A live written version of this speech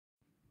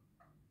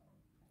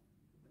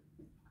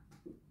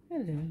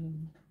Hello.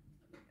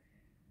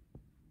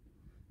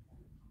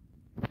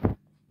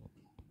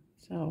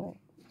 So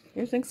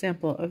here's an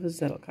example of a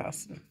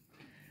Zettelkasten.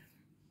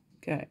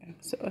 Okay,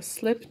 so a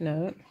slip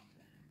note.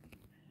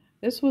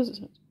 This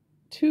was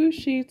 2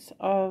 sheets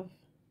of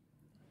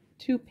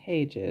 2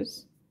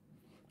 pages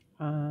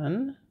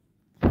on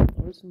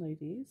Lords and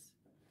Ladies,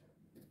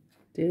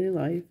 Daily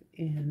Life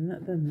in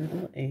the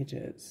Middle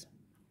Ages.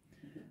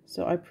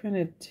 So I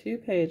printed 2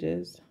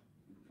 pages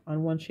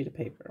on 1 sheet of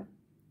paper.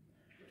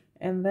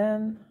 And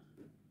then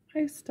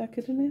I stuck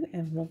it in an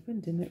envelope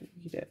and didn't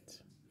read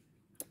it.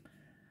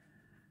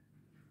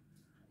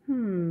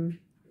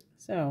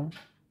 So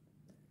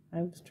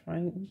I was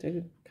trying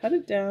to cut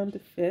it down to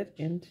fit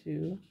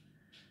into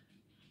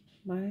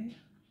my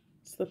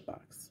slip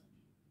box,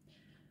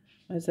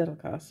 my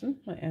Zettelkasten,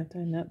 my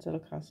anti-net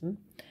Zettelkasten.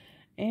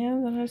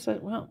 And then I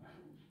said, well,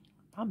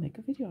 I'll make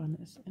a video on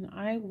this and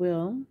I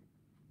will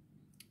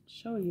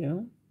show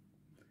you,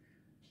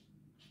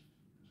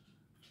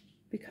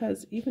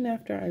 because even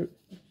after I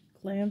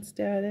glanced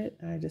at it,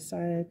 I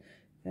decided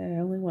that I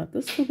only want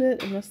this little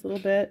bit and this little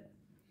bit.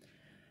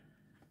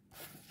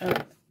 Oh,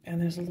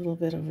 and there's a little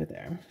bit over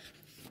there.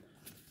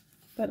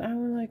 But I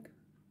was like,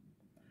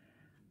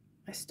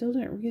 I still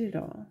didn't read it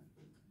all.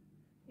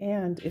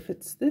 And if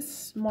it's this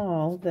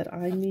small that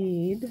I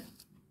need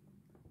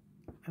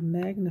a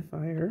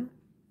magnifier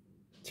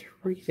to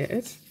read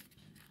it,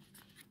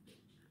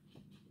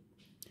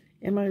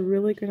 am I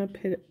really going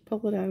to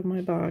pull it out of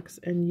my box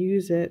and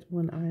use it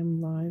when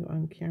I'm live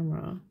on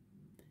camera?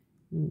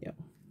 No.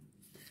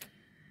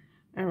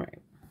 All right,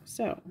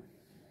 so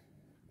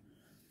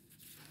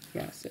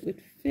yes, it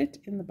would fit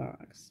in the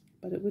box,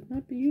 but it would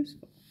not be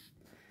useful.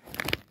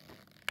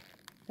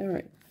 All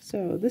right,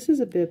 so this is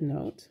a bib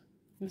note.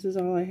 This is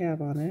all I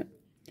have on it.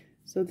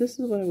 So this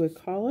is what I would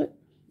call it.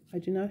 I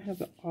do not have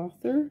the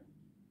author.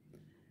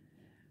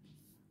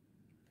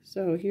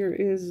 So here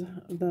is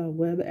the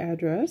web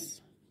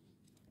address.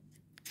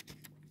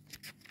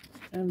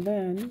 And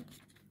then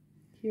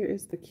here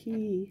is the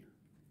key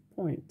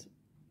point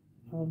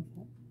of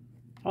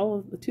all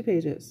of the 2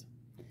 pages.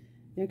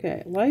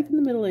 Okay, life in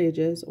the Middle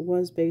Ages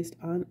was based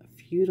on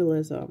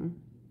feudalism.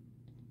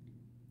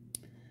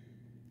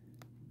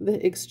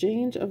 The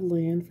exchange of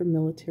land for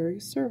military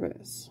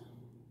service.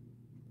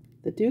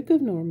 The Duke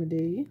of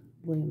Normandy,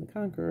 William the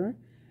Conqueror,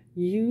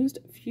 used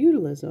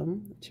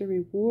feudalism to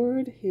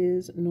reward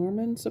his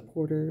Norman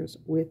supporters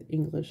with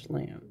English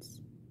lands.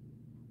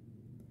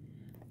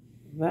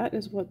 That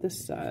is what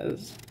this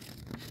says.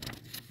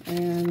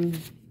 And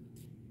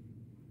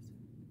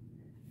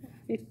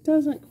it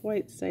doesn't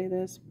quite say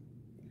this,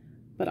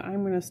 but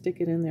I'm going to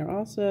stick it in there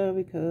also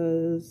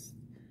because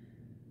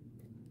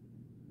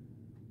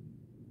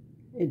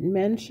it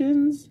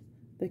mentions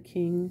the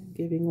king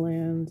giving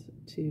land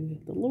to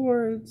the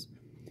lords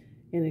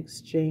in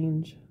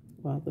exchange,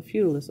 well, the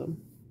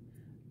feudalism.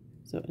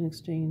 So in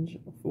exchange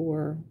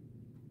for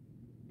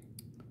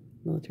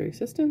military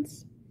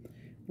assistance.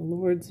 The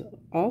lords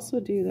also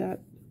do that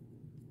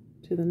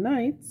to the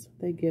knights.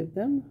 They give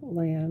them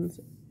lands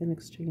in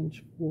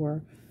exchange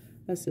for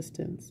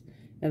assistance.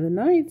 And the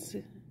knights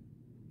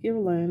give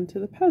land to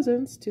the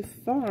peasants to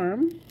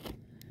farm,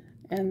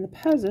 and the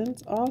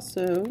peasants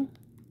also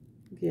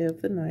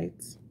give the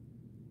knights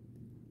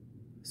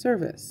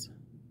service,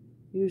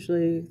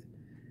 usually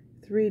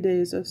 3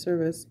 days of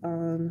service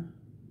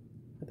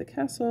at the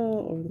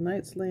castle or the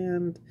knight's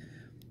land.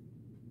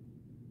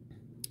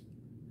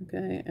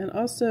 Okay, and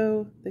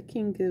also the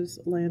king gives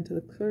land to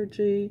the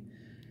clergy.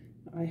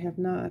 I have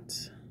not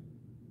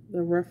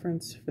the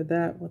reference for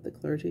that, what the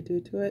clergy do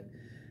to it,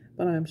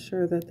 but I'm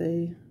sure that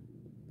they,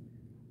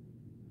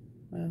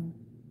 well,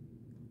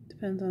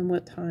 depends on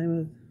what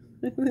time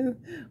of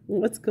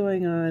what's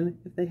going on,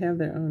 if they have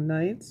their own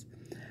knights,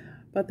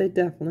 but they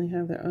definitely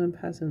have their own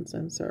peasants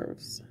and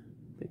serfs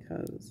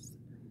because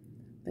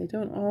they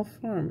don't all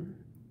farm.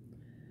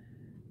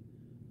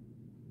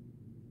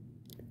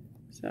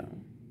 So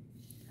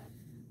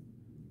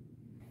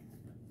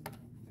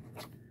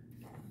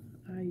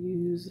I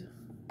use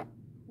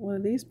one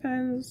of these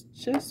pens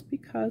just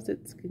because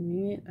it's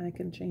convenient. I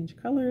can change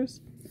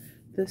colors.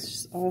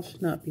 This all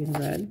should not be in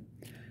red.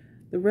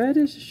 The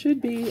red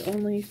should be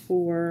only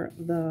for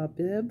the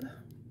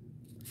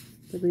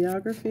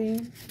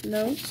bibliography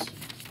notes.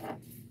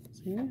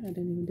 See, I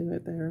didn't even do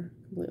it there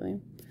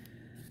completely.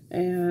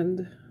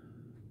 And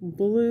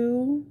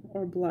blue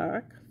or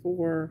black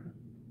for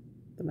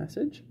the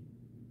message.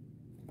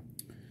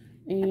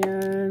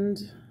 And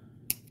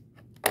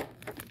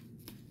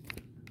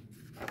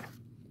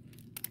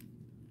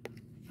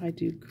I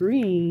do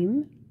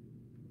green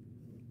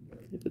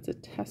if it's a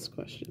test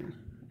question.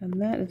 And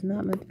that is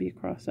not meant to be a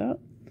cross out.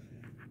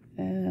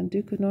 And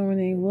Duke of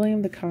Normandy,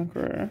 William the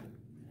Conqueror.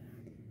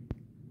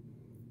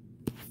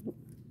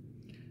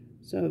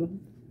 So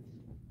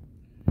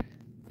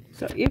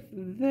if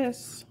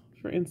this,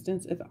 for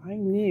instance, if I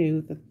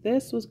knew that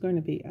this was going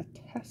to be a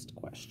test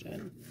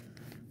question,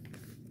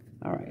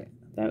 all right,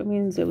 that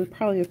means it would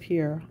probably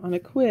appear on a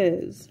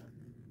quiz.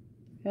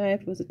 Okay,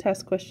 if it was a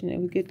test question, it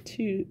would get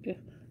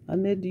a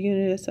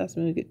mid-unit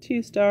assessment, we get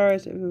 2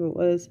 stars. If it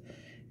was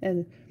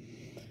an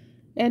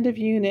end of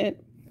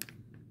unit,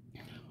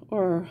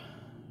 or,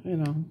 you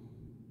know,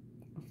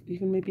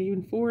 maybe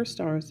even 4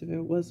 stars if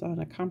it was on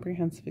a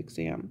comprehensive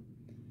exam.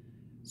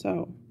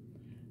 So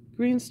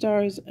green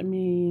stars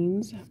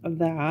means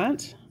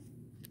that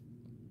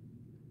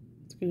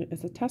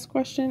it's a test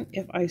question.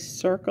 If I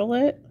circle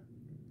it,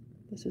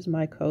 this is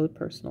my code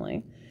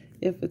personally.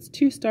 If it's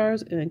 2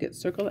 stars and it gets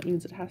circled, that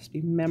means it has to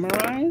be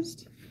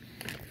memorized.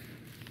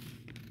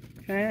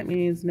 Okay, that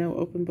means no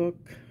open book,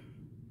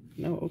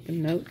 no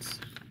open notes.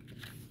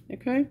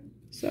 Okay,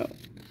 so,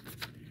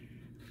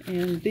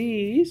 and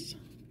these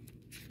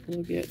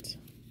will get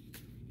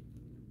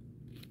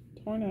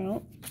torn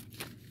out.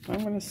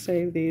 I'm going to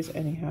save these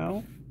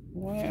anyhow.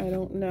 Why, I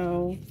don't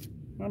know.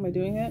 Why am I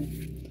doing it?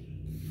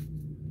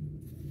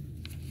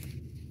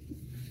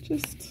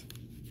 Just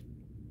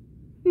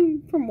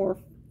for more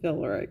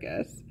filler, I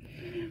guess.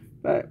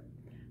 But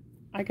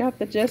I got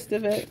the gist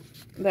of it.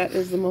 That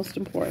is the most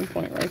important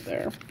point right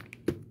there.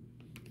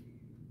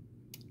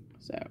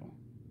 So,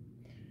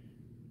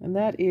 and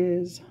that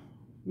is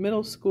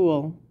middle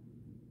school.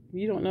 If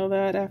you don't know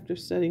that after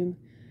studying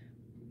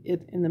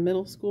it in the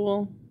middle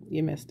school,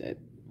 you missed it.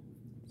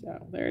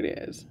 So there it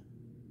is.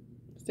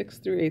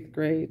 6th through 8th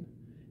grade.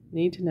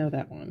 Need to know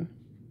that one.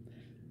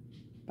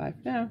 Bye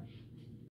for now.